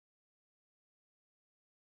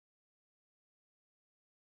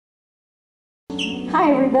Hi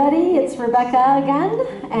everybody, it's Rebecca again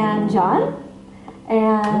and John,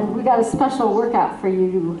 and we got a special workout for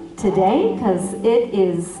you today because it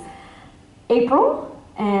is April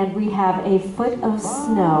and we have a foot of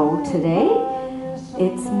snow today.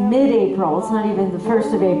 It's mid-April, it's not even the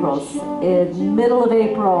 1st of April, it's middle of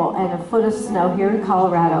April and a foot of snow here in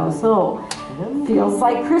Colorado, so feels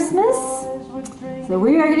like Christmas. So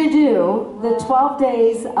we are going to do the 12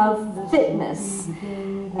 days of Fitmas.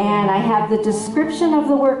 And I have the description of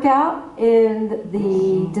the workout in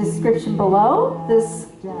the description below this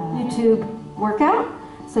YouTube workout.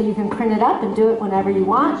 So you can print it up and do it whenever you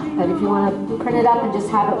want. But if you want to print it up and just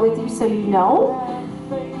have it with you so you know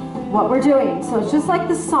what we're doing. So it's just like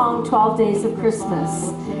the song 12 Days of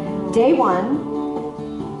Christmas. Day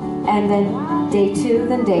 1, and then day 2,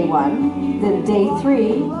 then day 1, then day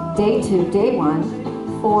 3, day 2, day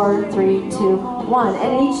 1, 4, 3, 2, 1.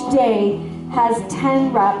 And each day has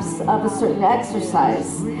 10 reps of a certain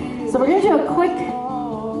exercise. So we're going to do a quick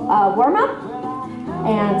warm-up.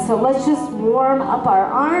 And so let's just warm up our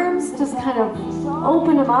arms, just kind of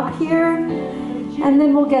open them up here, and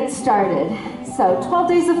then we'll get started. So 12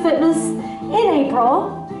 Days of Fitmas in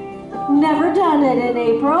April. Never done it in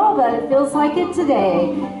April, but it feels like it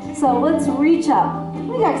today. So let's reach up.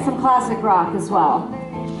 We got some classic rock as well.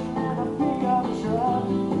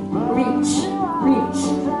 Reach, reach,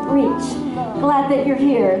 reach. Glad that you're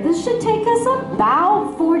here. This should take us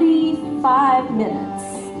about 45 minutes.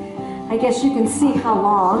 I guess you can see how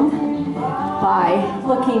long by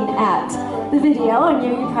looking at the video, and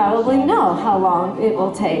you probably know how long it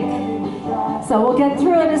will take. So we'll get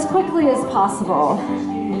through it as quickly as possible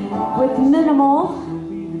with minimal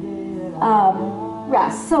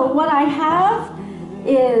rest. So what I have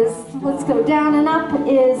is, let's go down and up,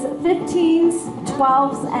 is 15s,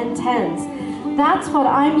 12s, and 10s. That's what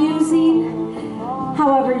I'm using.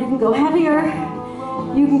 However, you can go heavier,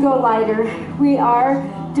 you can go lighter. We are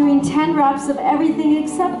doing 10 reps of everything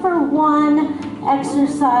except for one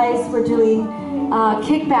exercise. We're doing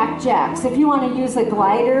kickback jacks. If you want to use a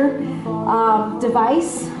glider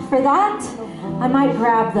device for that, I might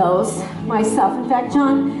grab those myself. In fact,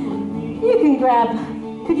 John, you can grab,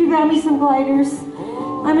 could you grab me some gliders?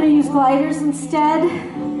 I'm going to use gliders instead.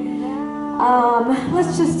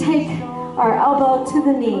 Let's just take our elbow to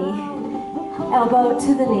the knee. Elbow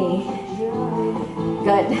to the knee.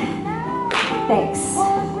 Good. Thanks.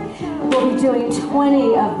 We'll be doing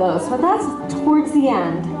 20 of those, but that's towards the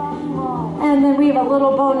end. And then we have a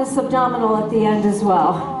little bonus abdominal at the end as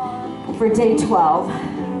well for day 12.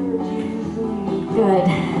 Good.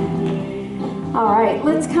 All right,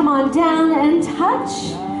 let's come on down and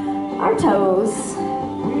touch our toes.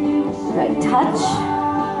 Good, touch.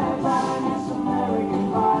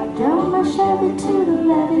 Drove my Chevy to the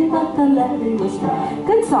levee, but the levee was dry.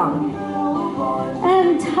 Good song.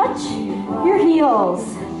 And touch your heels.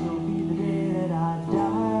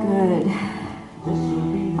 Good.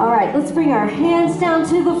 All right, let's bring our hands down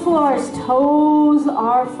to the floors. Toes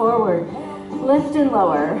are forward. Lift and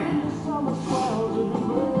lower.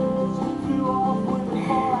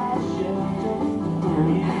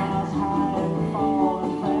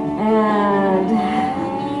 And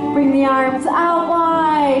bring the arms out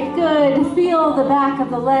wide. Good. Feel the back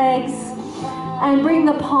of the legs. And bring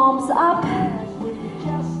the palms up.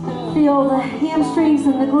 Feel the hamstrings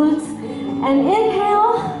and the glutes. And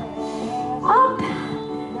inhale. Up.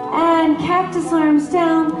 And cactus arms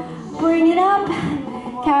down. Bring it up.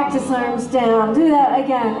 Cactus arms down. Do that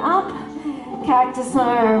again. Up. Cactus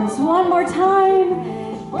arms. One more time.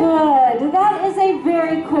 Good. That is a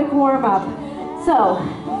very quick warm-up. So,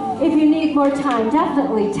 if you need more time,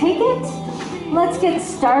 definitely take it. Let's get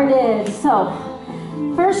started. So,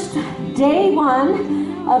 first day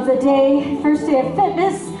 1 of the first day of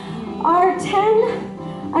Fitmas are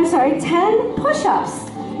 10 push-ups.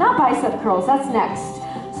 Not bicep curls, that's next.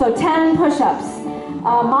 So 10 push-ups.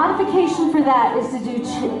 Modification for that is to do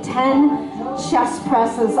 10 chest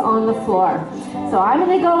presses on the floor. So I'm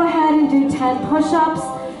going to go ahead and do 10 push-ups,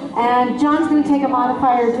 and John's going to take a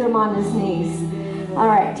modifier, do them on his knees. All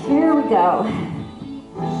right, here we go.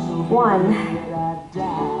 1,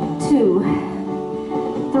 2,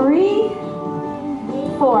 3,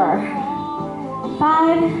 4,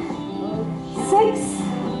 5, 6,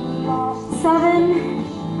 7,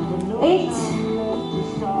 8,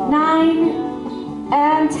 9,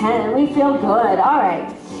 and 10. We feel good. All right.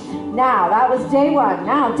 Now, that was day 1.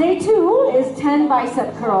 Now, day 2 is 10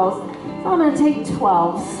 bicep curls. So I'm going to take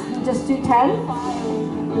 12s. Just do 10.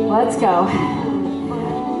 Let's go.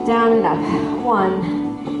 Down and up. 1.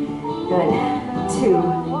 Good. 2,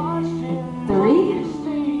 3,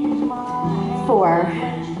 4,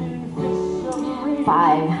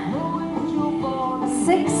 5,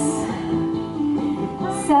 6,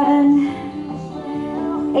 7,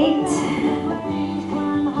 8,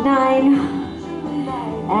 9,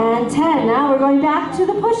 and 10. Now we're going back to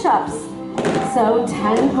the push-ups. So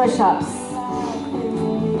 10 push-ups.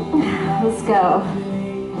 Let's go.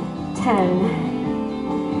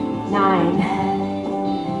 10, 9,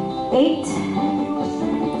 8,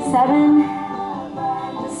 7,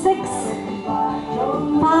 6,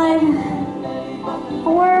 5,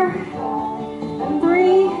 4,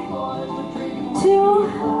 3, 2,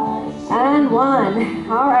 and 1.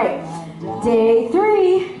 All right, day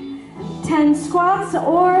 3, 10 squats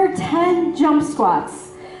or 10 jump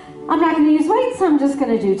squats. I'm not going to use weights, I'm just going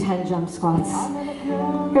to do 10 jump squats.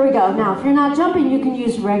 Here we go. Now, if you're not jumping, you can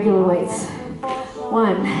use regular weights.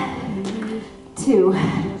 1, 2,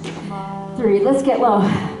 3. Let's get low.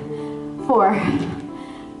 4,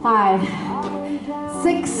 5,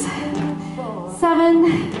 6, 7,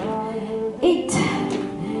 8,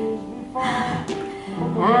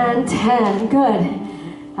 and 10. Good.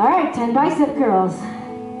 All right, 10 bicep curls.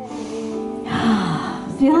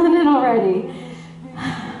 Feeling it already.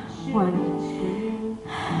 1,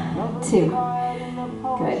 2.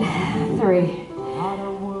 Good. 3,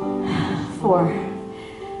 4,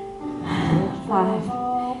 5.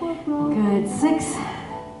 Good. 6,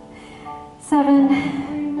 7,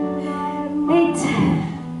 8,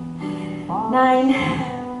 9,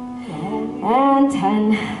 and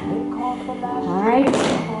 10. All right.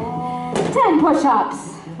 10 push-ups.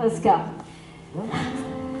 Let's go.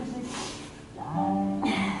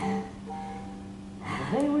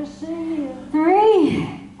 3,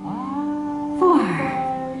 4,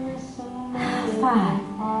 5,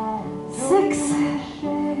 6,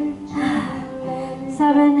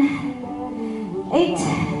 7, 8,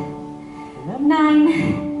 9,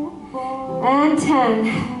 and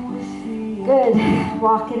 10. Good.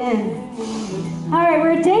 Walk it in. All right,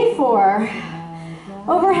 we're at day 4.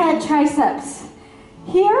 Overhead triceps.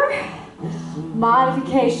 Here,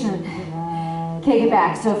 modification. Kick it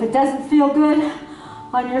back. So if it doesn't feel good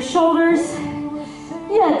on your shoulders,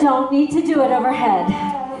 you don't need to do it overhead.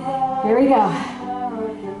 Here we go.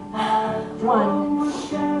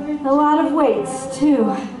 1. A lot of weights.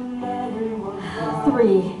 2,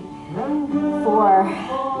 3, 4,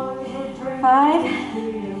 5,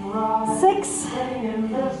 6,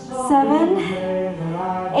 7,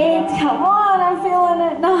 8. Come on, I'm feeling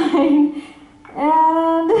it. 9.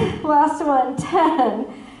 And last one, 10.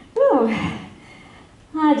 Ooh.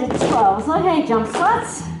 I did 12. So, okay, jump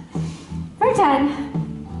squats for 10.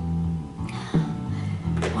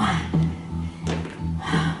 1,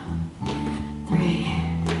 3,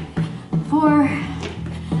 4,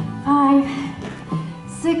 5,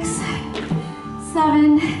 6,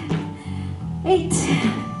 7, 8,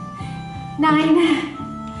 9,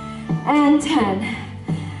 and 10.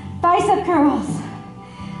 Bicep curls.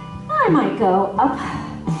 I might go up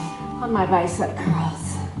on my bicep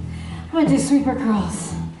curls. I'm gonna do sweeper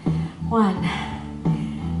curls. 1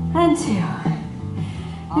 and 2.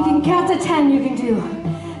 You can count to 10, you can do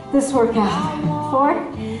this workout. 4,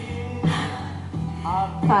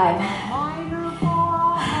 5,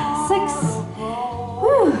 6,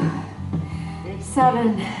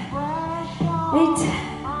 7, 8,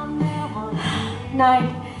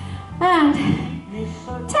 9, and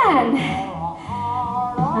 10.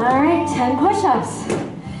 All right, 10 push-ups.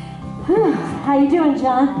 How you doing,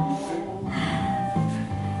 John?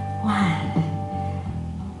 1,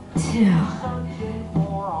 2,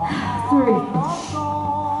 3,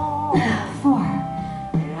 4,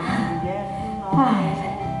 5,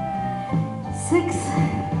 6,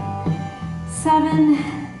 7,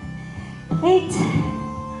 8,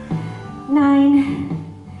 9,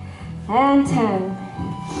 and 10.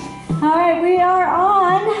 All right, we are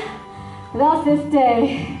on the 5th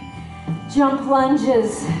day. Jump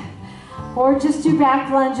lunges, or just do back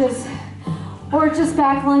lunges, or just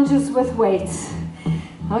back lunges with weights.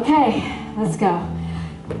 Okay, let's go.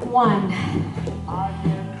 1,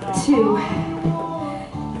 2,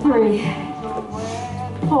 3,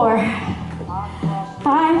 4,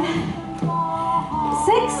 5,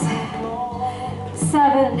 6,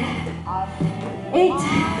 7, 8,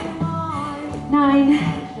 9,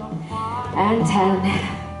 and 10.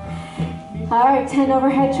 All right, 10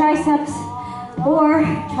 overhead triceps or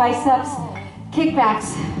triceps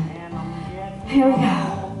kickbacks. Here we go.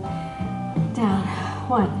 Down.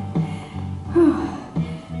 1,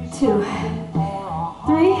 2,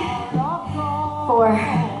 3, 4,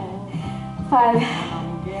 5,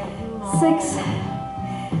 6,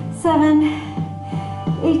 7,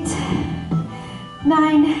 8,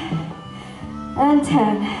 9, and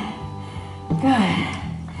 10. Good.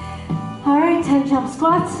 All right, 10 jump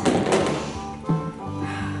squats.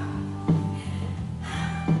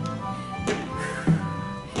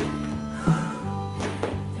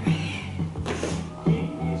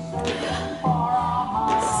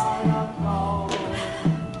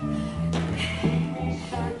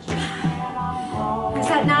 Is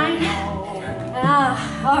that 9?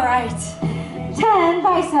 All right. 10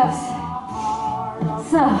 biceps.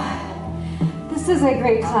 So, this is a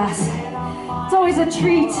great class. It's always a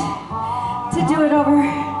treat to do it over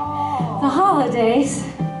the holidays.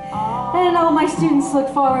 And all my students look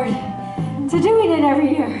forward to doing it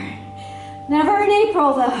every year. Never in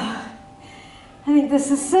April though. I think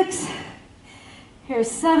this is 6. Here's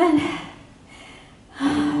 7,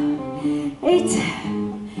 8,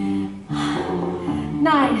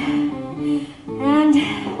 9, and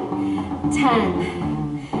 10.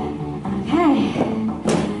 Okay.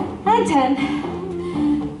 And 10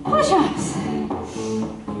 push-ups.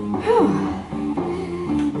 Whew.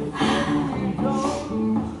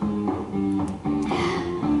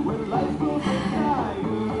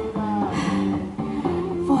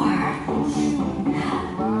 4,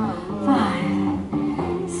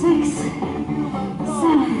 5, 6,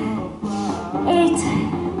 7, 8,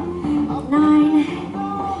 9,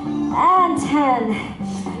 and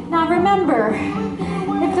 10. Now remember,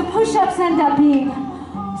 if the push-ups end up being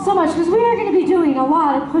so much, because we are going to be doing a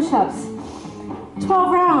lot of push-ups,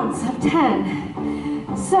 12 rounds of 10.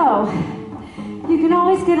 So you can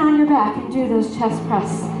always get on your back and do those chest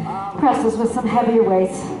presses with some heavier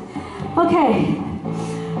weights. Okay,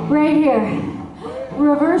 right here,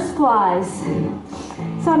 reverse flies.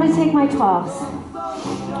 So I'm going to take my 12s.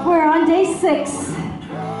 We're on day 6.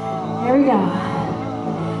 Here we go.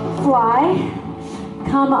 Fly,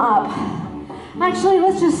 come up. Actually,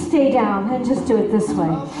 let's just stay down and just do it this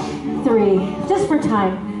way. 3, just for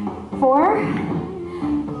time. 4,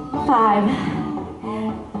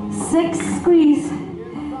 5, 6, squeeze.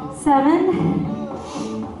 7,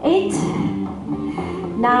 8,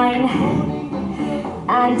 9,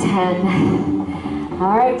 and 10.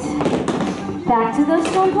 All right, back to those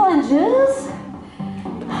jump lunges.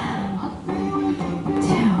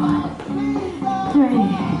 2, 3,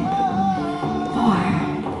 4,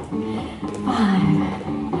 5,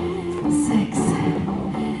 6,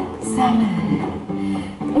 7,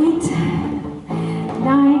 8,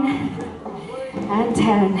 9, and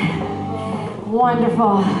 10.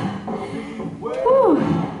 Wonderful. Woo.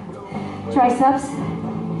 Triceps.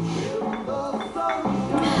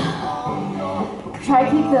 Try to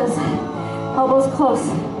keep those elbows close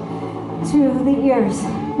to the ears.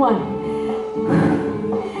 1,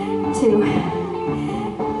 2,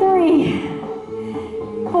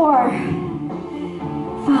 3, 4,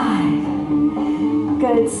 5.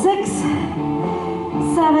 Good. 6,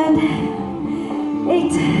 7,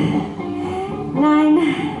 8, 9,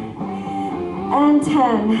 and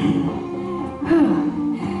 10.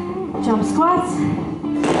 Jump squats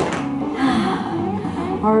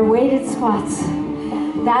or weighted squats.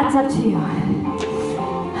 That's up to you.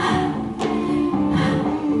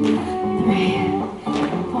 3,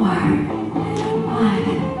 4, 5,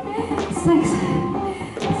 6,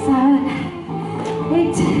 7,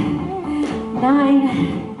 8, 9,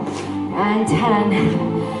 and 10.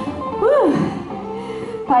 Woo.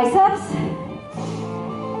 Biceps.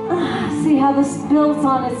 See how this builds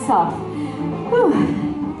on itself. Whew.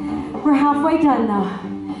 We're halfway done though.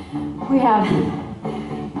 We have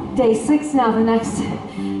day 6 now. The next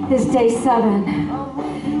is day 7.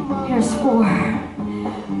 Here's 4,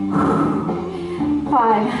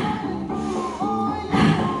 5,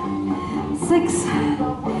 6,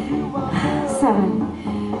 7,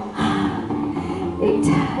 8,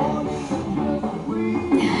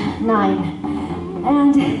 9,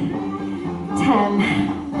 and 10.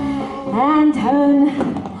 And 10,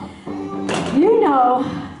 you know,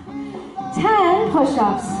 10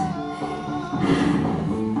 push-ups.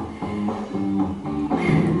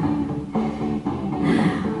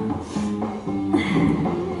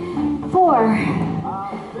 4,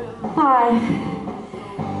 5,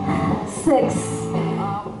 6,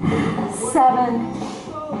 7,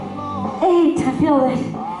 8, I feel it,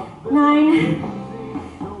 9,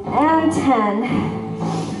 and 10.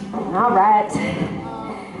 All right.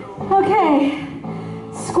 Okay,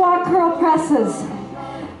 squat curl presses,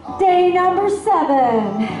 day number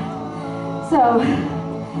 7. So,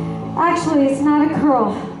 actually it's not a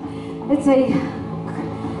curl, it's a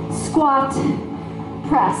squat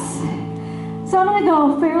press. So I'm gonna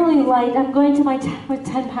go fairly light. I'm going to with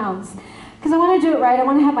 10 pounds, because I wanna do it right. I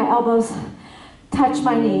wanna have my elbows touch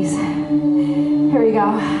my knees. Here we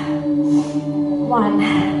go.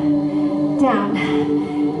 1, down,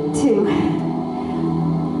 2,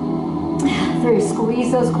 3,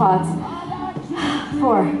 squeeze those quads,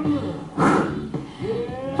 4,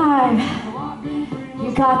 5,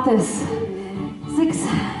 you got this, 6,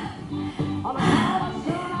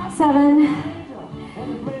 7,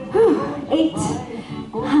 8,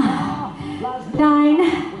 9,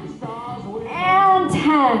 and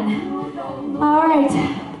 10. All right,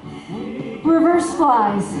 reverse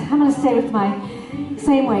flies. I'm gonna stay with my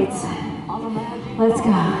same weights. Let's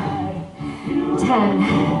go. 10,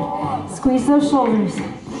 squeeze those shoulders.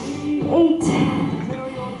 8,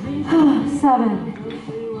 7,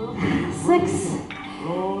 6,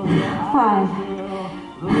 5,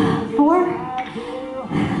 4,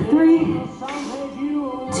 3,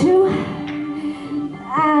 2,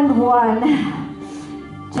 and 1.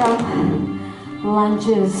 Jump,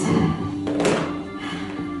 lunges.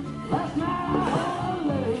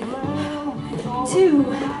 2,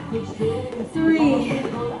 3,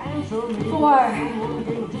 4,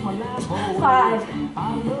 5,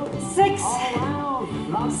 6,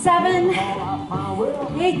 7,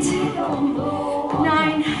 8,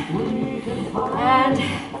 9, and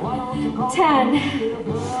 10.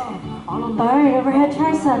 All right, overhead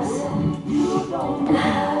triceps.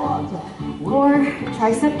 Or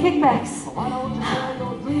tricep kickbacks.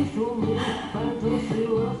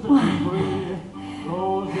 1,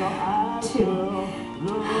 2,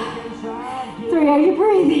 3, are you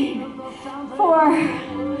breathing? 4,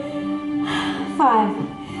 5,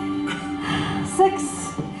 6,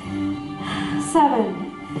 7,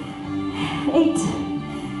 8,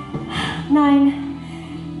 9,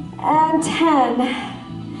 and 10.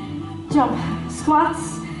 Jump,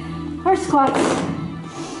 squats, or squats.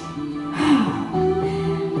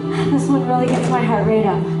 This one really gets my heart rate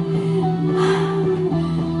up.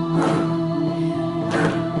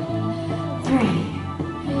 3,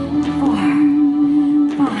 4,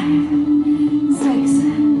 5, 6,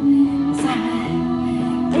 7,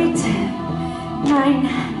 8, 9,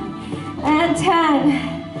 and 10.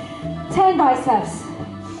 10 biceps.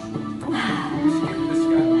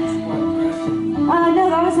 No,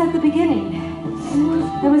 that was at the beginning.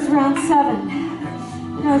 That was round 7.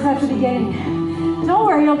 That was at the beginning. Don't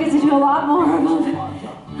worry, you'll get to do a lot more of them.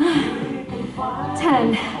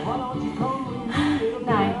 10,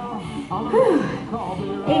 9,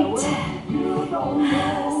 8,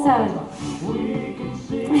 7,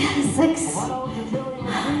 6,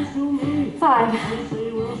 5,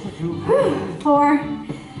 4,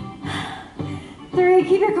 3,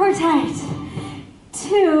 keep your core tight,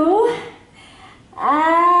 2,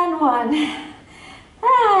 and 1.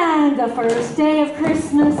 And the first day of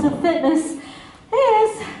Christmas of fitness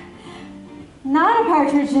is not a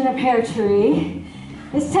partridge in a pear tree.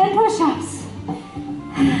 It's 10 push-ups.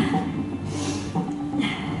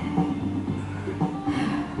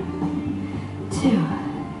 2,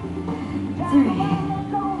 3,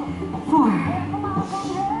 4,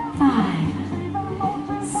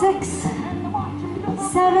 5, 6,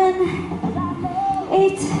 7,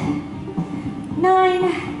 8, 9,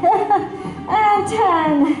 and 10.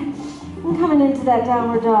 I'm coming into that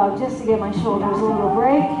downward dog just to get my shoulders a little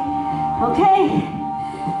break. Okay.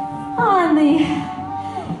 On the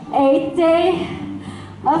 8th day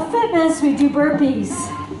of fitness, we do burpees.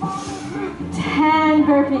 10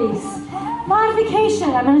 burpees.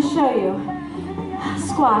 Modification, I'm going to show you.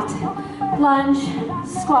 Squat, lunge,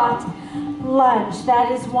 squat, lunge.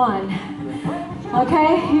 That is 1.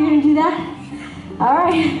 Okay, you're going to do that? All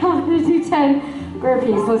right, I'm going to do 10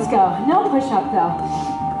 burpees. Let's go. No push-up though.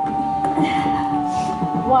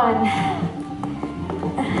 1,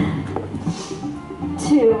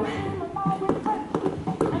 2,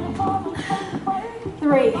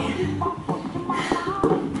 3,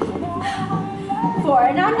 4,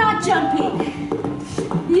 and I'm not jumping.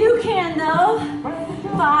 You can though.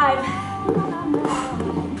 5,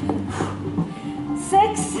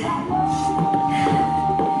 6,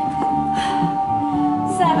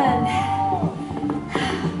 7,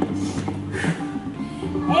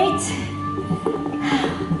 8,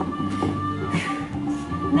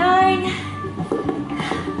 9,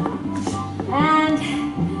 and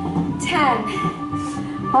 10.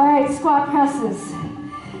 All right, squat presses.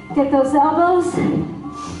 Get those elbows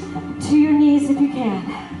to your knees if you can.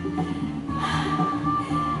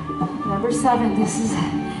 Number 7, this is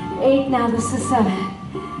 8, now this is 7.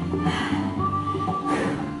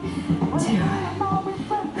 2,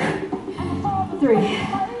 3,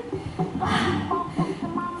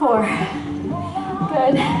 4,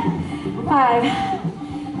 good, 5,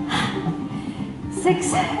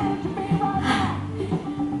 6,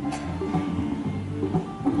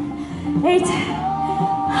 8,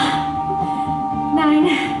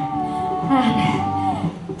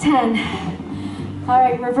 10. All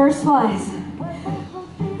right, reverse flies.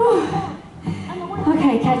 Whew.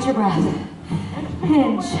 Okay, catch your breath.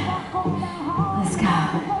 Hinge. Let's go.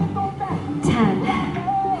 10,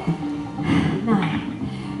 9,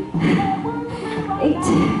 8,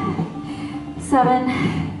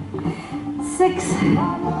 7, 6,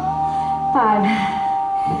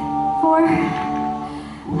 5, 4,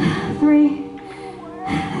 3,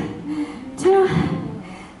 2,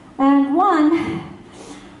 and 1.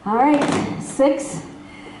 All right, 6,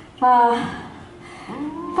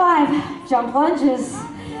 5, jump lunges.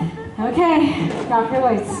 Okay, drop your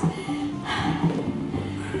weights.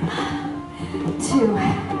 2,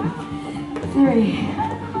 3,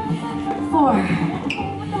 4,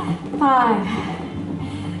 5,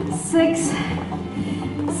 6,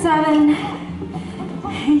 7,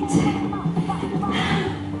 8,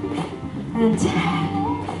 and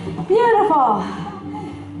 10. Beautiful.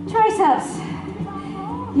 Triceps.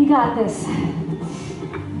 You got this.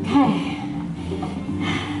 Okay.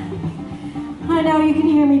 I know you can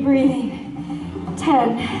hear me breathing.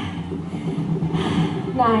 10,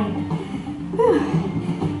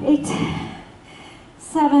 9, 8,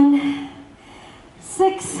 7,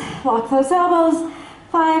 6, lock those elbows,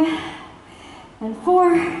 5, and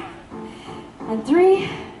 4, and 3,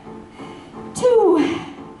 2,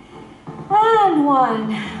 and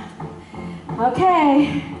 1.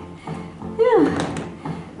 Okay. Whew.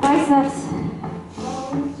 Biceps.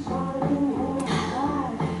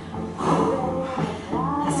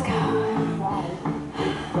 Let's go.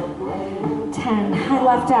 10. I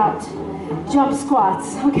left out jump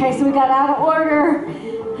squats. Okay, so we got out of order.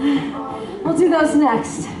 We'll do those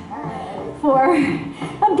next. 4.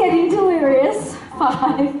 I'm getting delirious.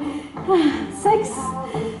 5, 6,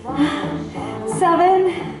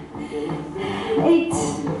 7, 8.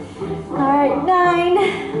 All right, 9,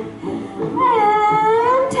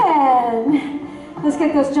 and 10. Let's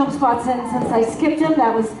get those jump squats in since I skipped them.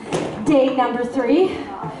 That was day number 3.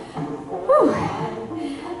 Whew.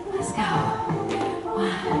 Let's go.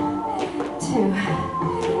 1, 2,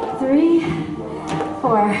 3,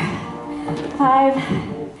 4, 5,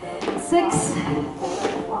 6,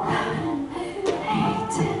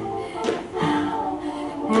 8,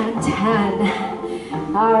 and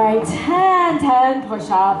 10. All right, 10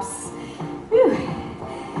 push-ups.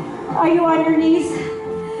 Are you on your knees?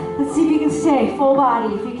 Let's see if you can stay full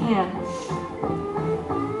body if you can.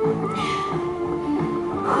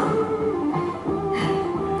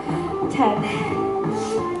 10,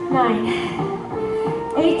 9,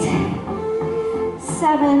 8,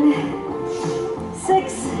 7,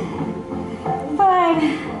 6, 5,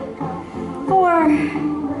 4,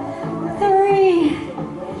 3,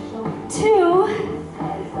 2,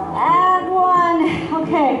 and 1.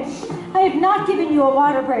 Okay, I have not given you a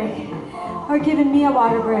water break or given me a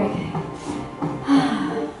water break.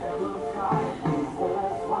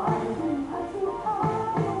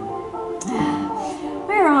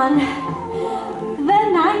 We're on the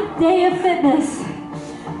 9th day of fitness,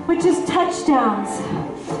 which is touchdowns.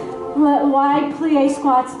 Let wide plie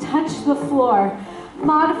squats touch the floor.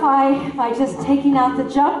 Modify by just taking out the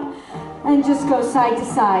jump and just go side to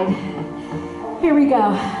side. Here we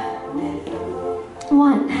go.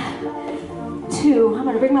 1, 2, I'm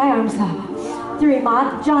gonna bring my arms up. 3,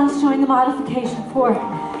 John's showing the modification. 4,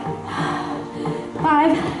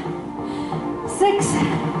 5, 6,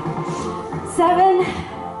 7,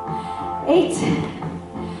 8,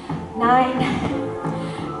 9,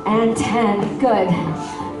 and 10. Good.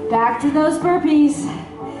 Back to those burpees.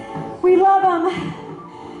 We love them.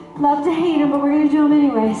 Love to hate them, but we're gonna do them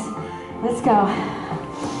anyways. Let's go.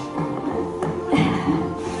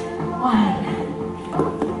 1,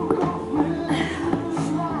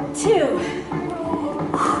 2,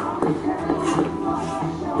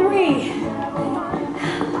 3,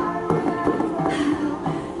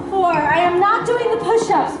 4. I am not doing the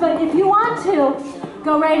push-ups, but if you want to,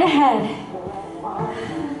 go right ahead.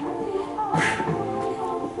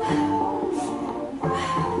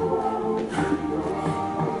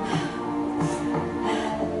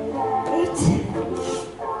 8.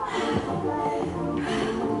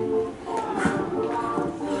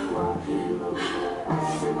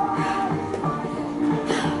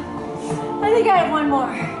 I think I have one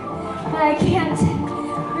more, but I can't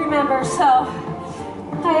remember, so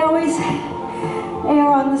I always err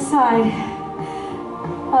on the side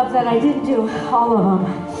of that I didn't do all of them.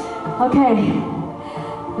 Okay,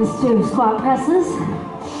 let's do squat presses.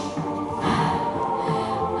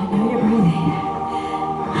 I know you're breathing.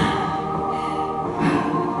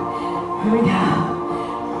 Here we go.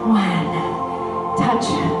 1, touch.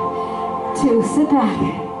 2, sit back.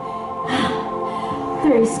 3,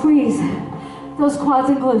 3, squeeze those quads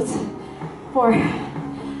and glutes. 4,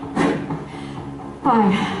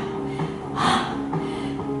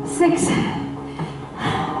 5, 6,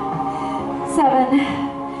 7,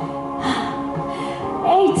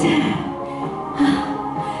 8,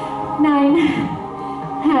 9,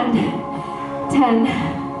 and 10.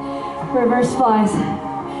 Reverse flies.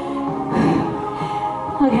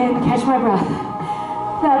 Okay, let me catch my breath.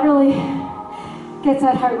 That really gets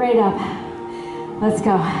that heart rate up. Let's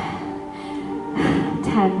go.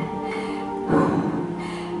 10,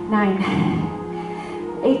 9,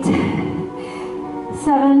 8,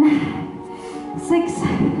 7, 6,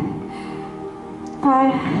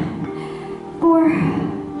 5, 4,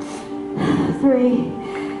 3,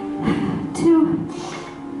 2,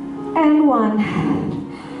 and 1.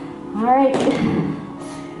 All right,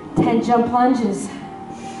 10 jump lunges.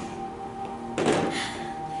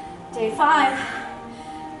 Day 5.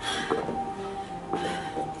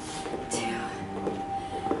 2,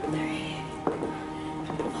 3,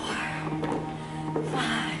 4,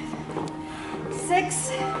 5,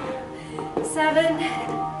 6, 7,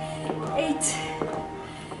 8,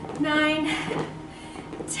 9,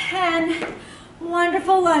 10.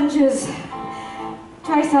 Wonderful lunges.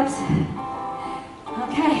 Triceps.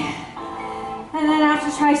 Okay. And then after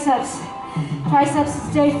triceps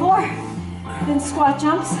is day 4. Then squat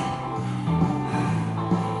jumps.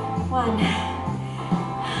 1,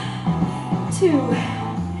 2,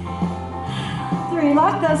 3.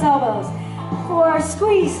 Lock those elbows. 4,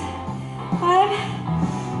 squeeze. 5,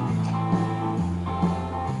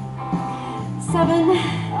 7,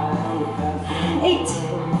 8,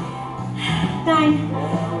 9,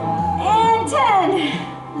 and 10.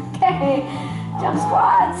 Okay, jump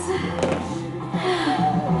squats.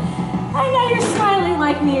 I know you're smiling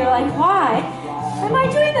like me. You're like, why am I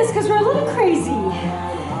doing this? Because we're a little crazy. A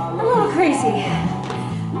little crazy. 3,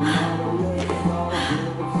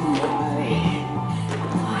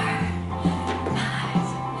 4, 5,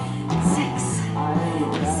 6,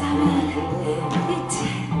 7, 8,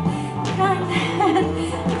 9,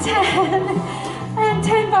 and 10. And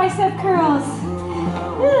 10 bicep curls.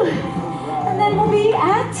 Whew. And then we'll be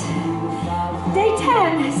at day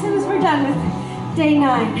 10 as soon as we're done with day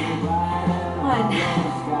 9. 1,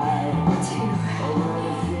 2,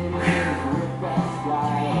 3,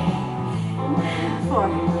 4.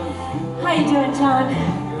 How you doing, John?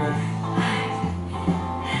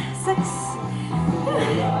 5, 6,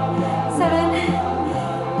 7,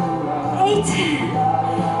 8,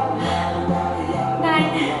 9,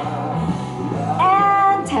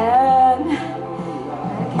 and 10.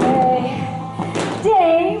 Okay.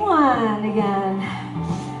 Day 1 again.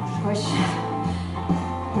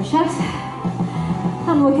 Push-ups.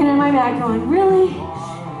 I'm looking at my mat going, really?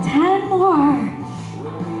 10 more.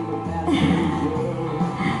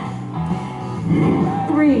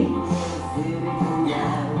 3,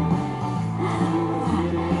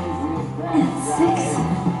 6,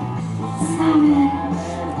 7,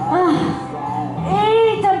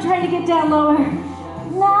 8. I'm trying to get down lower. 9.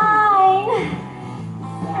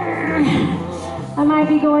 I might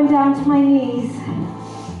be going down to my knees.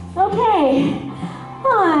 Okay,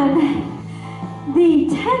 on the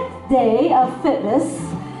 10th day of fitness,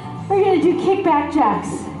 we're going to do kickback jacks.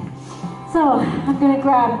 So I'm going to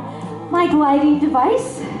grab my gliding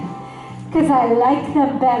device because I like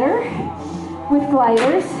them better with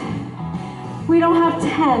gliders. We don't have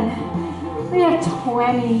 10, we have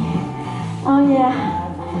 20. Oh yeah,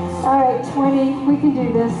 all right, 20, we can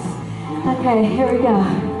do this. Okay, here we go.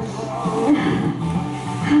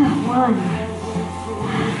 1,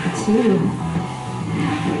 2, 3,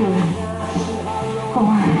 4,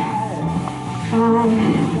 5,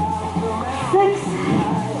 6,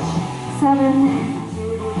 7,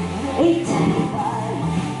 8,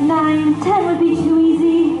 9, 10 would be too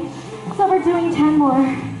easy. So we're doing 10 more.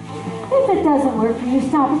 If it doesn't work for you,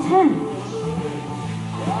 stop at 10.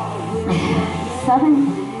 7,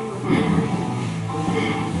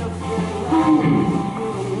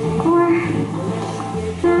 5, 4,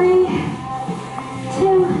 3,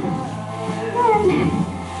 2, and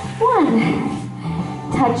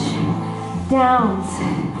 1. Touch downs.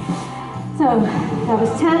 So that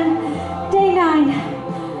was 10. Day 9.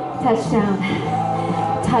 Touchdown.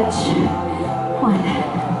 Touch. 1,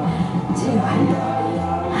 2,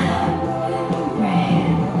 3,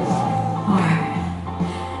 4.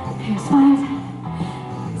 Here's 5,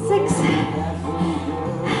 6.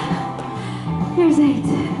 Here's 8.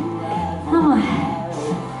 Come on.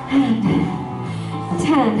 And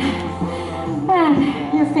 10. And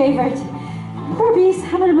your favorite burpees.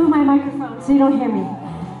 I'm going to move my microphone so you don't hear me.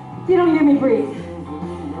 If you don't hear me, breathe.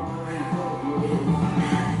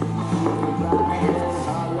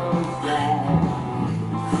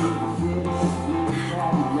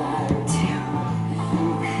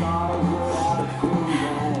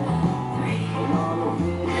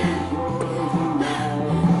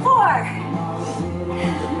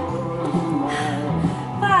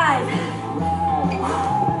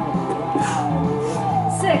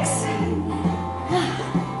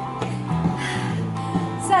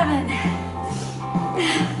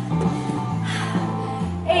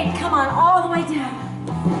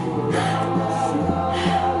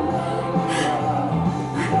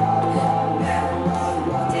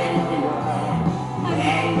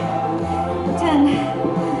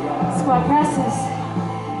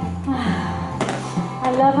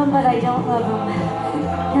 love them, but I don't love them.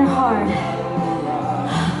 They're hard.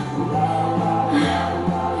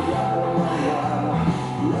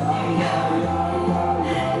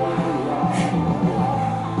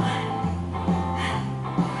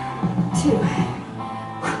 Two,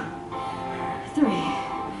 3,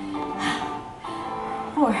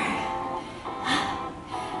 4,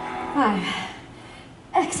 5.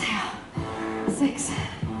 Exhale. 6,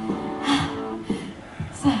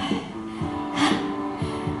 7,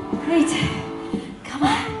 8. Come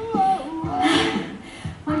on.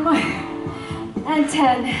 One more. And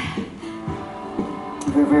 10.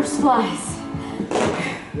 Reverse flies.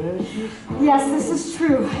 Yes, this is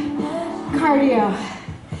true cardio.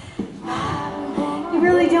 You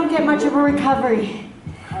really don't get much of a recovery.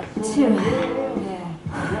 2,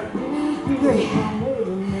 3,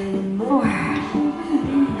 4,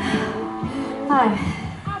 5,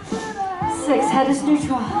 6. Head is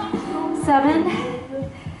neutral. 7,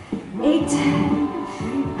 8,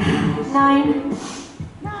 9,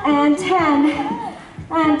 and 10.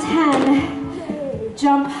 And 10.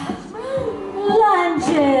 Jump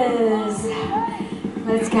lunges.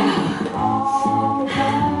 Let's go.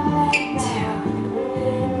 2,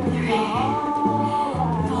 3,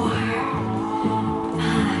 4,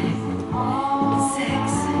 5,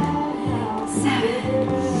 6, 7,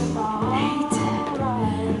 8,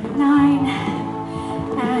 9,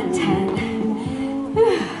 and 10.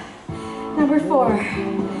 Number 4,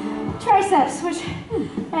 triceps, which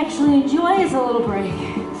I actually enjoy as a little break.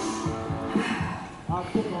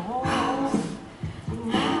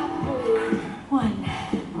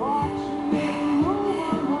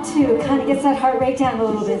 1, 2, kind of gets that heart rate down a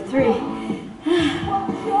little bit. 3,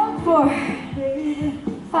 4,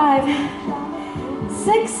 5,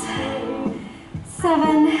 6,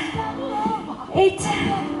 7, 8,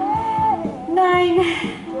 9,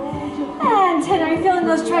 and 10. Are you feeling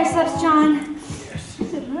those triceps, John?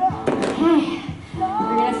 Okay.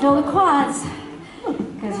 We're going to fill the quads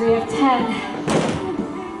because we have 10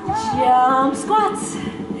 jump squats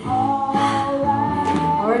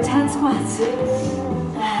or 10 squats. 4,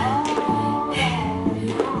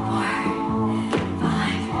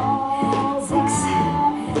 5, 6,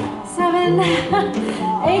 7,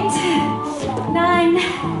 8, 9,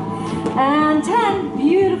 and 10.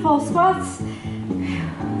 Beautiful squats.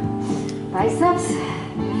 Biceps.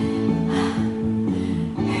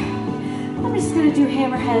 I'm just going to do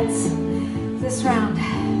hammerheads this round.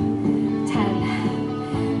 10,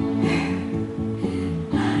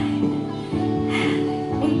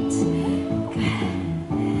 9, 8,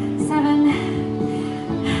 7,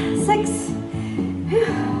 6,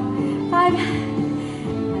 5,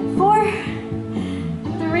 and 4,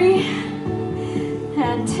 3,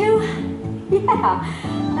 and 2, yeah,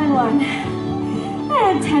 and 1,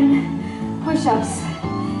 and 10 push-ups.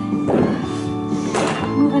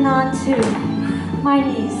 Moving on to my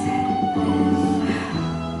knees.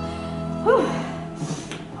 Whew.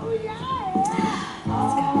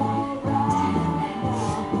 Let's go.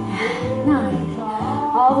 9.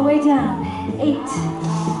 All the way down. 8,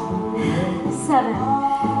 7,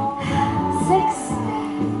 6,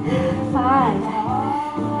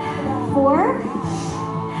 5, 4,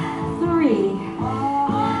 3,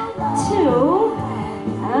 2,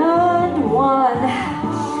 and 1.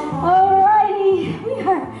 Alrighty, we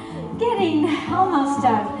are getting almost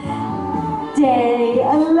done. Day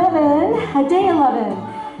 11, day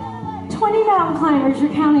 11. 20 mountain climbers,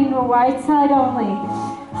 you're counting the right side only.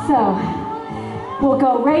 So, we'll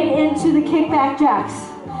go right into the kickback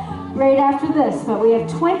jacks right after this. But we have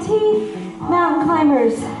 20 mountain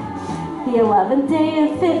climbers. The 11th day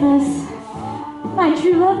of fitness. My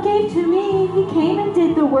true love gave to me. He came and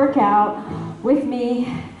did the workout with me.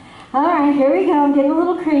 All right, here we go. I'm getting a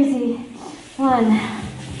little crazy. 1,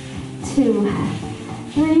 2,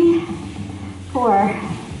 3, 4,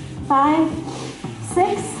 5,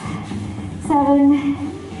 6, 7,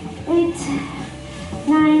 8,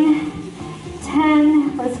 9,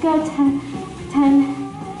 10. Let's go. 10,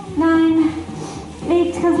 9,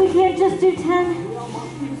 8, because we can't just do 10. 6,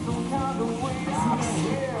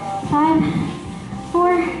 5,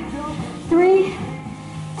 4, 3,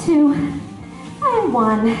 2, and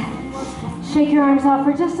 1. Shake your arms out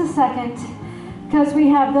for just a second because we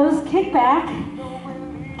have those kickback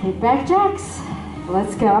jacks.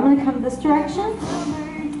 Let's go. I'm going to come this direction.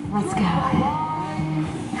 Let's go.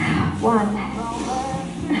 1,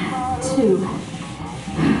 2,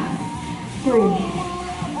 3.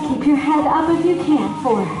 Keep your head up if you can.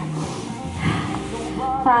 4,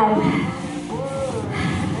 5,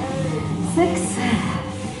 6,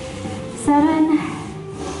 7,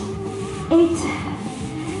 8,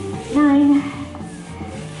 9,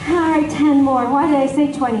 more. Why did I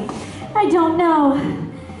say 20? I don't know.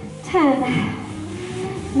 10,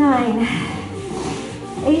 9,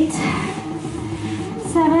 8,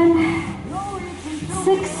 7,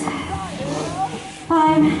 6,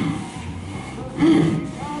 5,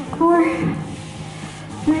 4,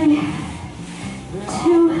 3,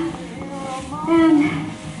 2, and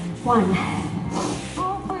 1.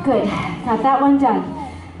 Good. Got that one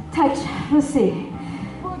done. Touch. Let's see.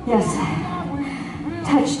 Yes.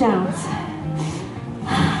 Touchdowns.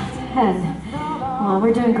 10. Oh,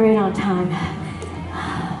 we're doing great on time.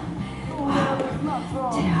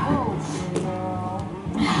 2.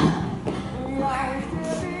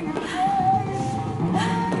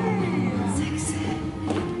 6,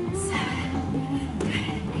 7,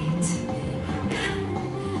 8.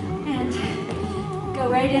 And go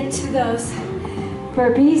right into those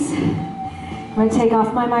burpees. I'm going to take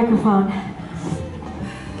off my microphone.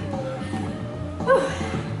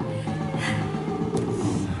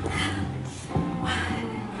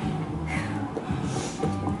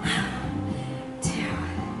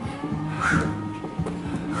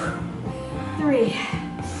 3,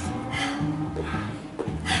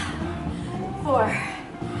 4,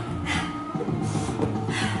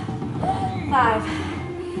 5,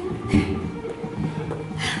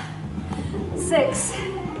 6,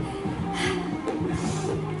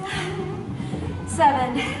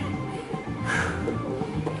 7,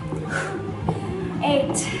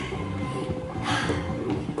 8.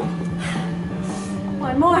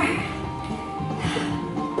 One more.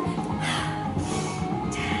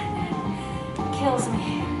 10.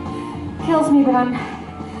 Kills me, but I'm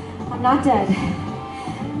not dead.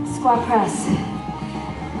 Squat press.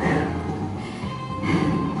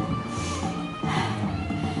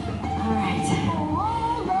 All right.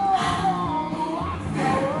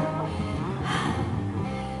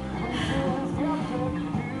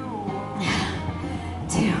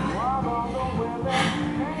 2,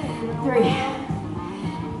 3,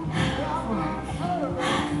 4.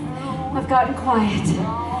 I've gotten quiet.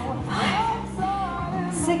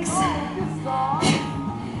 5, 6,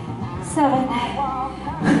 7,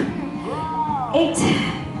 8.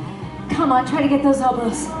 Come on, try to get those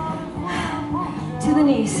elbows to the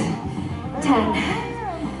knees. 10.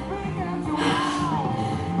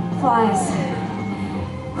 Flies.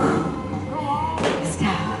 Let's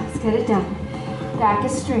go. Let's get it done. Back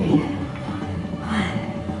is straight.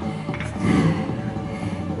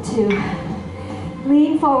 1, 2.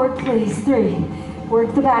 Lean forward, please. 3.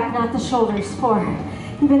 Work the back, not the shoulders. 4.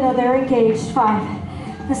 Even though they're engaged. 5.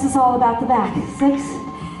 This is all about the back. 6,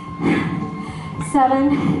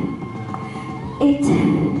 7, 8,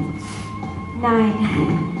 9,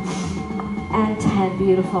 and 10.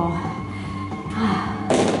 Beautiful.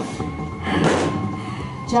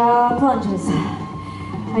 Jaw plunges. I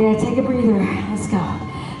gotta take a breather. Let's go.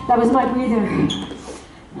 That was my breather.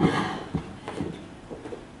 4,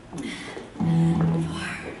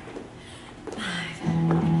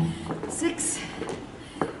 5, 6,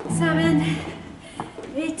 7,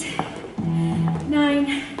 8,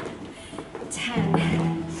 9, 10.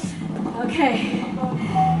 Okay.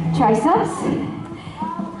 Triceps.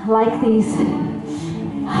 I like these.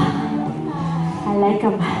 I like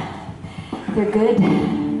them. They're good.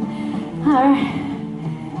 All right.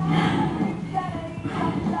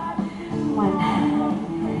 1,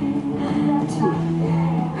 2,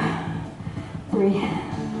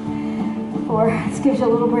 3, 4. This gives you a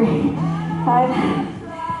little break. 5,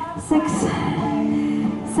 6,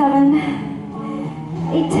 7,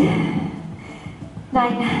 8,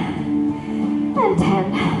 9, and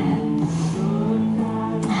 10.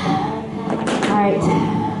 All right.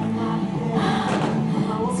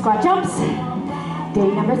 Squat jumps. Day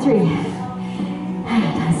number 3.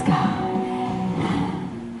 Let's go.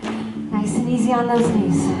 Nice and easy on those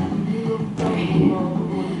knees. 3,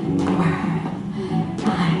 4,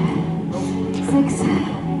 5, 6,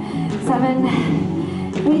 7,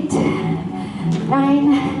 8,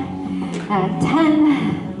 9, and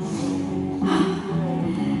 10.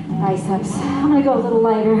 Biceps. I'm gonna go a little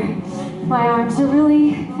lighter. My arms are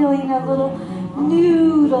really feeling a little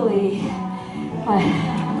noodly. But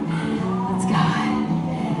let's go.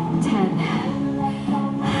 10,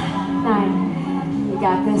 9. You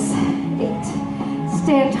got this. 8.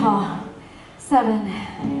 Stand tall. 7,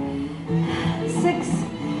 6,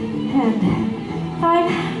 and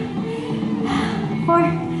 5, 4,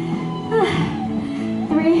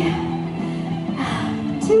 3,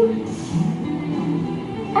 2,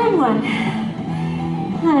 and 1.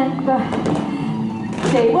 And go.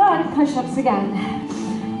 Day 1, push-ups again.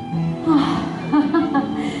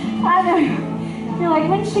 I know. You're like,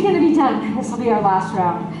 when's she gonna be done? This will be our last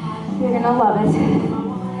round. You're gonna love it.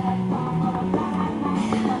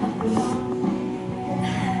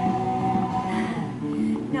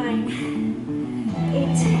 9,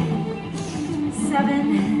 8, 7,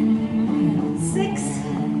 6,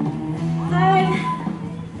 5,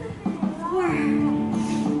 4,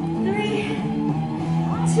 3,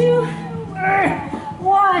 2,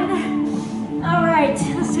 1. All right,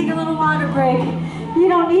 let's take a little water break. You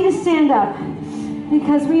don't need to stand up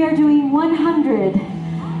because we are doing 100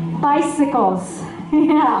 bicycles.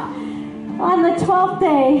 Yeah. On the 12th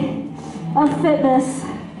day of fitness,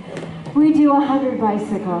 we do 100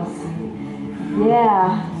 bicycles.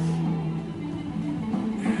 Yeah.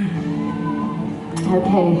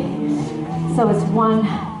 Okay. So it's 1,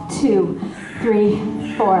 2, 3,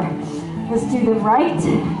 4. Let's do them right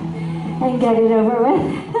and get it over with.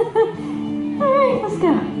 All right, let's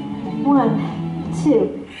go. 1,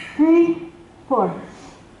 2, 3, 4,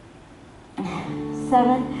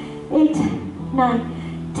 7, 8,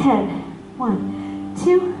 9, 10. 1,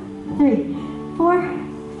 2, 3, 4,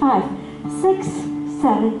 5, 6,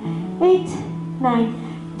 7, 8, 9,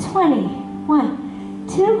 20. 1,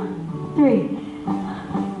 2, 3.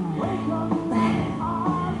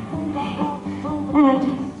 And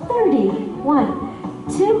 30.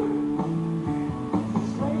 1, 2,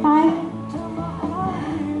 5,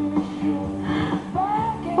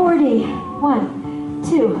 40. 1,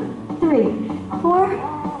 2, 3, 4,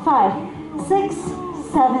 5, 6,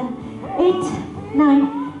 7, 8,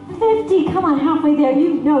 9, 50. Come on, halfway there.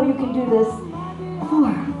 You know you can do this.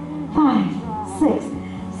 4, 5, 6,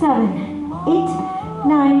 7, 8,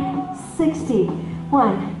 9, 60.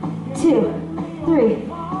 1, 2, 3,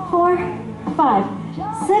 4, 5,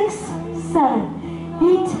 6, 7,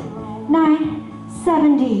 8, 9,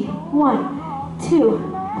 70. 1, 2,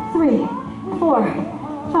 3, 4,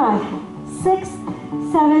 5, 6,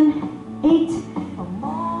 7, 8,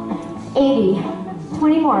 80.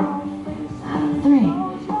 20 more. 3,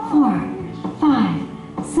 4, 5,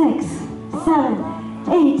 6, 7,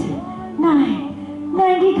 8, 9,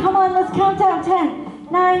 90. Come on, let's count down. 10,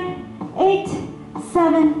 9, 8,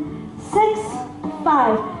 7, 6,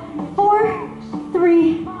 5, 4,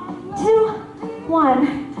 3, 2,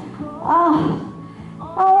 1. Oh,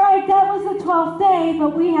 all right, that was the 12th day,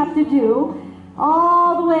 but we have to do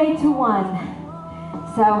all the way to 1.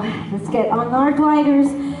 So let's get on our gliders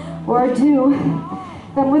or do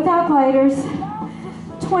them without gliders.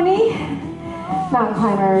 20 mountain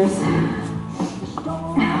climbers.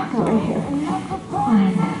 Go right here.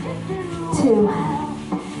 1, 2,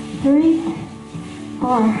 3,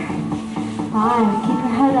 4, 5. Keep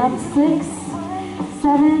your head up. 6,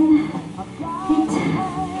 7, 8,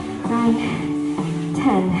 9,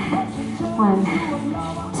 10. 1,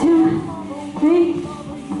 2, 3.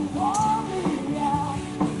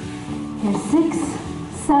 Here's 6,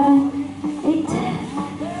 7, 8,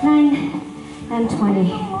 9, and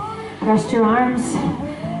 20. Rest your arms.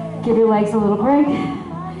 Give your legs a little break.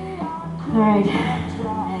 All right.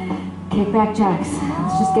 Kickback jacks.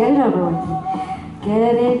 Let's just get it over with.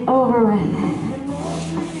 Get it over with.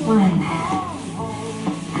 1,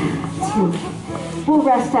 2. We'll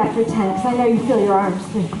rest after 10 because I know you feel your arms.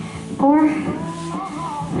 3, 4,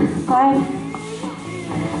 5,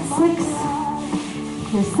 6.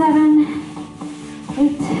 Here's 7,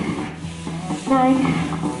 8, 9.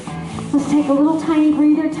 Let's take a little tiny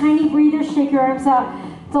breather, shake your arms out.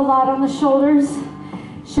 It's a lot on the shoulders.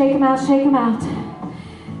 Shake them out, shake them out.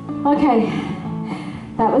 Okay,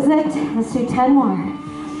 that was it. Let's do 10 more.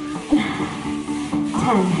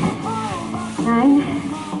 10, 9,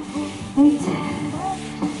 8,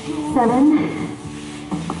 7,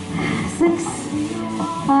 6,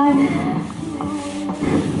 5,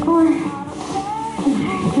 4,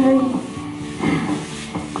 3,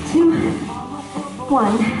 2,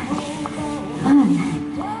 1.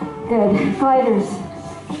 Good. Gliders.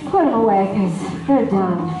 Put them away because they're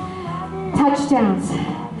done. Touchdowns.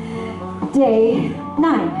 Day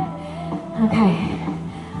 9. Okay.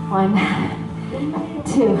 1,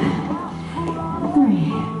 2,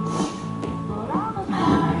 3.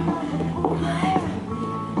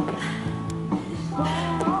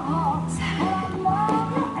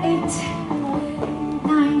 8,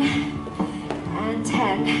 9, and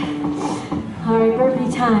 10. All right, burpee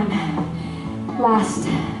time. Last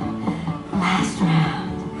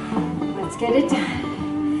round. Let's get it done.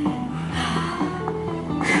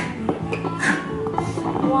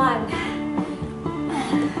 1.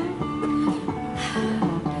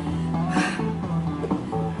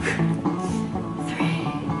 3.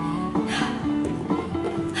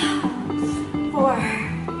 4.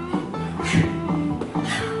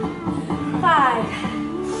 5.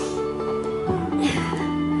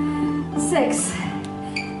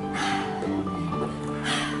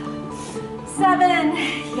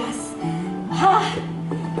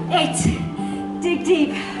 8. Dig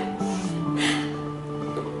deep.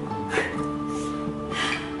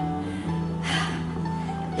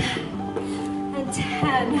 And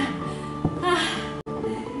 10.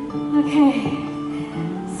 Okay.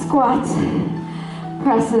 Squats,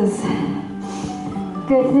 presses.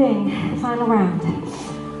 Good thing. Final round.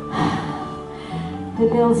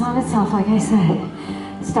 It builds on itself, like I said.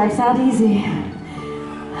 Starts out easy.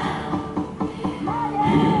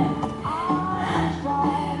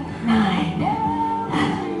 9,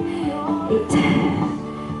 8, 7,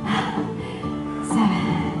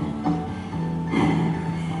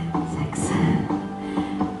 6,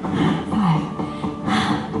 5,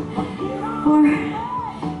 4,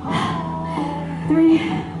 3,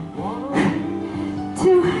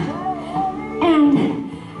 2, and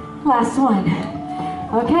last one.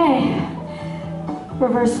 Okay.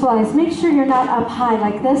 Reverse flies. Make sure you're not up high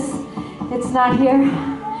like this. It's not here.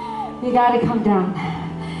 You got to come down.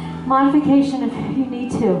 Modification if you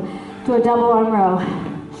need to. Do a double arm row.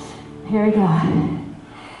 Here we go.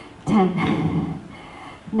 10,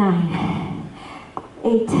 9,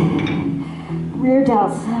 8, rear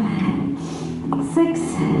delt. 7, 6,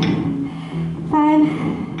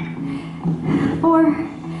 5, 4,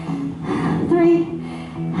 3,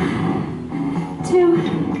 2,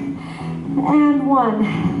 and 1.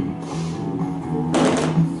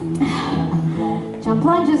 Jump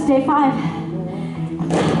lunges, day 5.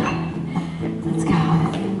 Let's go.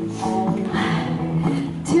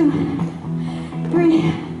 2,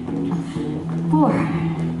 3, 4,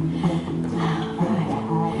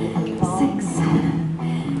 5, 6,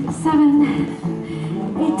 7,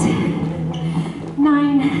 8,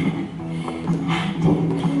 9, and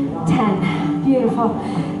 10. Beautiful.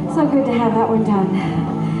 So good to have that one done.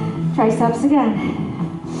 Triceps again.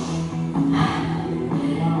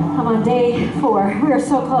 I'm on day 4. We are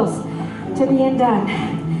so close to being done.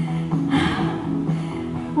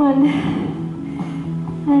 1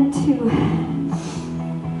 and 2,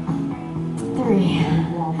 3,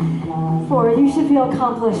 4. You should feel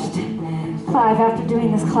accomplished. 5 after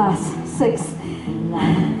doing this class. 6,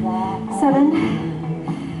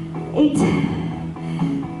 7, 8,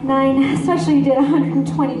 9. Especially you did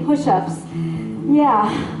 120 push-ups. Yeah.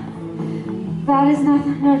 That is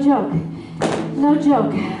no joke. No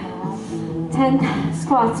joke. 10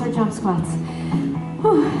 squats or jump squats.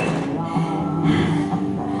 Whew.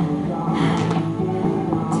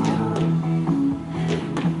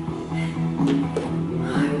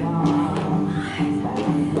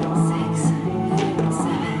 6,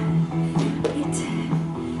 7, 8,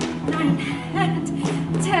 9, and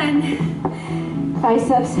 10.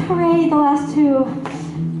 Biceps. Hooray, the last 2.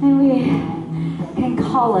 And we can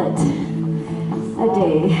call it a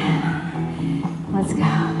day. Let's go.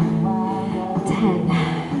 10,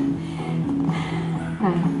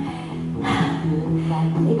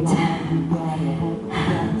 9, 8,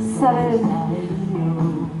 7,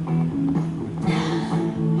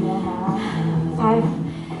 5,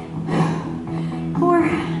 4,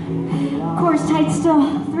 core's tight still.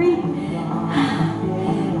 3,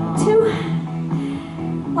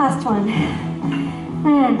 2, last one.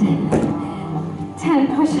 And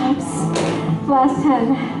 10 push-ups. Last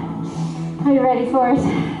 10. Are you ready for it?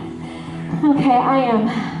 Okay, I am.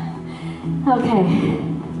 Okay.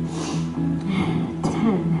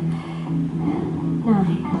 10,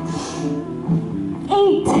 9,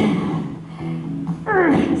 8,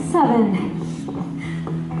 7,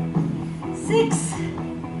 6,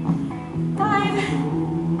 5,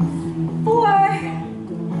 4,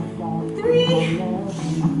 3,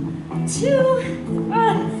 2,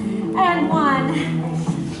 and 1.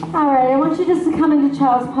 All right, I want you just to come into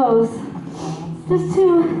child's pose, just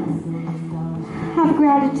to have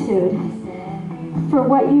gratitude for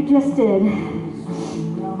what you just did.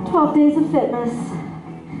 12 Days of Fitmas.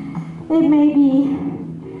 It may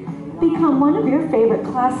become one of your favorite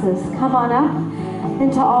classes. Come on up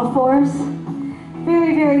into all fours.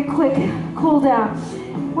 Very, very quick cool down.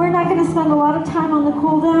 We're not going to spend a lot of time on the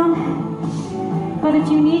cool down, but if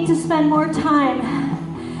you need to spend more time,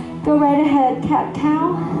 go right ahead.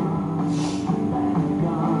 Cat-cow.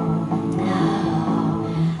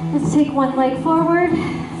 Let's take one leg forward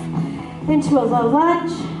into a low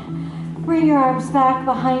lunge. Bring your arms back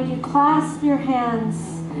behind you. Clasp your hands.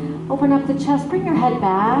 Open up the chest. Bring your head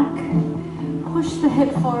back. Push the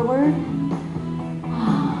hip forward.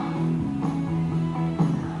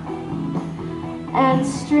 And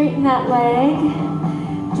straighten that leg.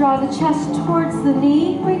 Draw the chest towards the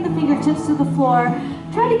knee. Bring the fingertips to the floor.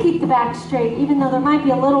 Try to keep the back straight, even though there might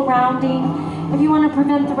be a little rounding. If you want to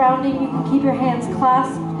prevent the rounding, you can keep your hands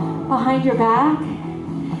clasped behind your back.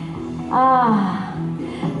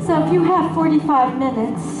 So So if you have 45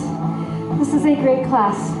 minutes, this is a great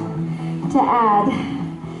class to add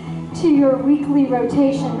to your weekly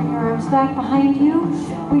rotation. Bring your arms back behind you.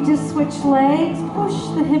 We just switch legs, push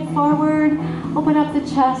the hip forward, open up the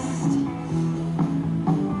chest.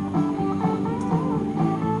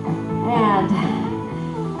 And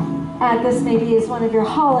add this maybe as one of your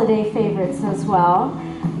holiday favorites as well.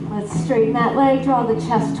 Let's straighten that leg, draw the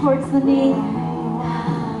chest towards the knee.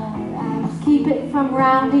 Keep it from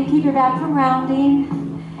rounding, keep your back from rounding.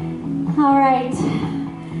 All right.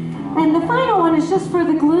 And the final one is just for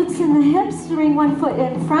the glutes and the hips. Bring one foot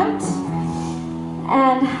in front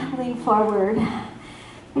and lean forward.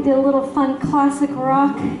 We did a little fun classic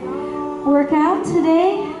rock workout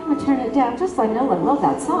today. I'm gonna turn it down, just like I love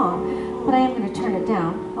that song, but I am gonna turn it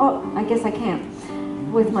down. Oh, I guess I can't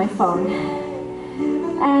with my phone.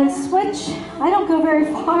 And switch. I don't go very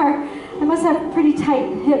far. I must have pretty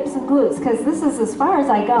tight hips and glutes because this is as far as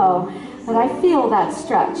I go, but I feel that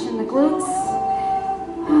stretch in the glutes.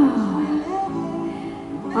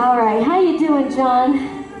 All right, how you doing, John?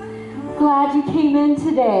 Glad you came in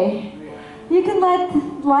today. You can let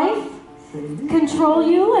life control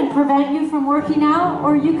you and prevent you from working out,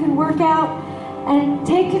 or you can work out and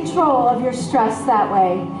take control of your stress that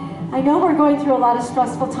way. I know we're going through a lot of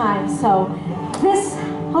stressful times, so this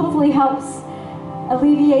hopefully helps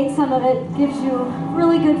alleviate some of it, gives you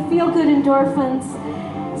really good, feel-good endorphins.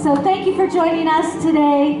 So thank you for joining us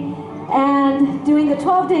today and doing the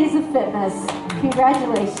 12 Days of Fitness.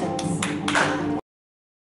 Congratulations.